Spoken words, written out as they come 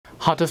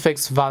How to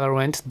fix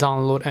Valorant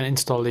download and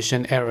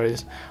installation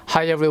errors.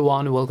 Hi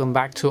everyone, welcome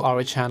back to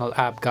our channel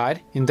App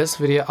Guide. In this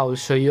video I will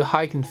show you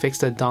how you can fix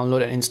the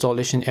download and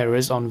installation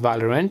errors on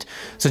Valorant.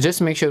 So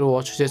just make sure to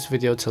watch this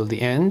video till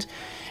the end.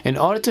 In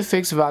order to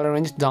fix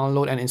Valorant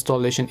download and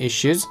installation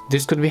issues,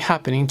 this could be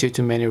happening due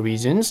to many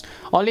reasons.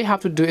 All you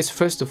have to do is,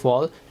 first of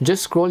all,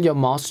 just scroll your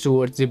mouse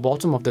towards the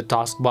bottom of the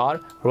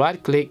taskbar,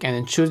 right click and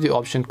then choose the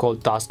option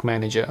called Task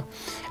Manager.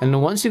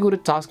 And once you go to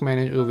Task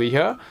Manager over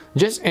here,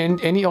 just end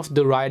any of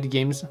the Riot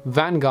games,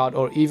 Vanguard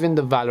or even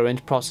the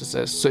Valorant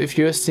processes. So if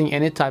you're seeing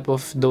any type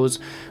of those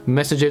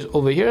messages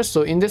over here,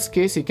 so in this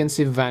case you can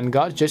see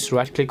Vanguard, just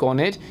right click on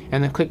it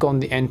and then click on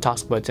the End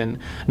Task button.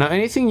 Now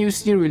anything you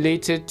see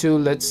related to,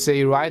 let's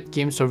say, Riot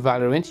games or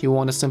Valorant, you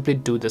want to simply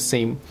do the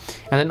same.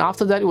 And then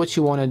after that, what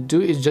you want to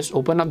do is just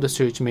open up the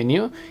search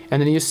menu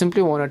and then you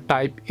simply want to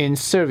type in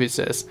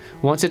services.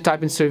 Once you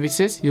type in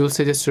services, you'll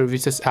see the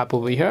services app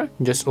over here.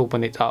 Just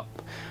open it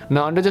up.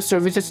 Now under the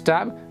services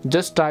tab,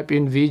 just type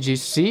in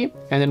VGC,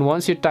 and then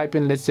once you type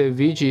in, let's say,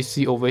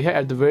 VGC over here,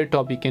 at the very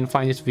top you can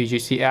find this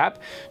VGC app.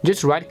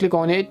 Just right click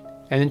on it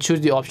and then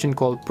choose the option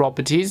called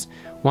properties.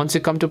 Once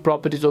you come to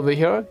properties over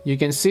here, you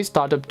can see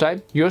startup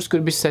type. Yours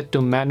could be set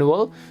to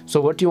manual, so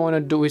what you want to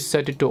do is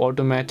set it to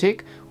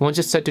automatic. Once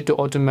you set it to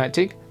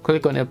automatic,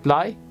 click on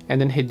apply and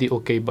then hit the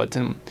OK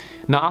button.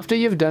 Now after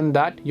you've done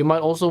that, you might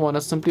also want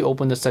to simply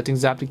open the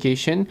settings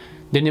application.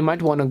 Then you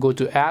might want to go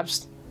to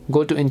apps,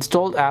 go to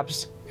installed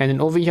apps, and then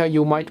over here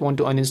you might want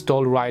to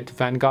uninstall Riot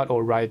Vanguard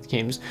or Riot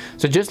games.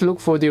 So just look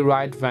for the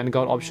Riot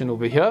Vanguard option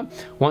over here.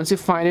 Once you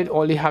find it,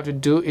 all you have to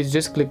do is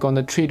just click on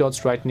the three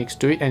dots right next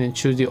to it and then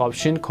choose the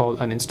option called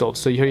uninstall.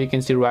 So here you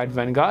can see Riot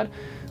Vanguard.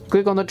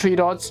 Click on the three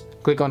dots,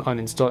 click on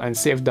uninstall and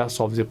see if that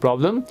solves the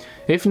problem.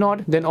 If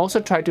not, then also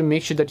try to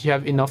make sure that you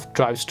have enough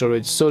drive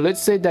storage. So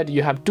let's say that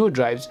you have two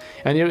drives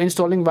and you're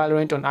installing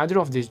Valorant on either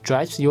of these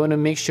drives. You want to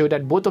make sure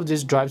that both of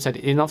these drives have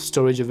enough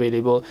storage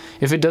available.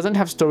 If it doesn't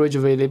have storage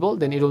available,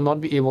 then it will not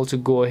be able to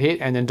go ahead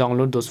and then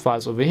download those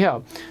files over here.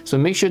 So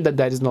make sure that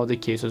that is not the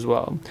case as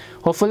well.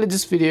 Hopefully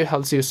this video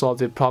helps you solve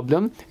the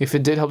problem. If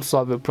it did help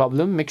solve the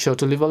problem, make sure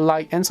to leave a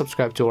like and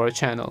subscribe to our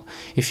channel.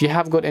 If you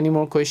have got any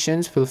more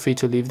questions, feel free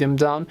to leave them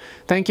down.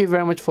 Thank you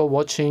very much for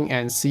watching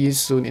and see you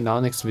soon in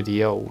our next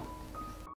video.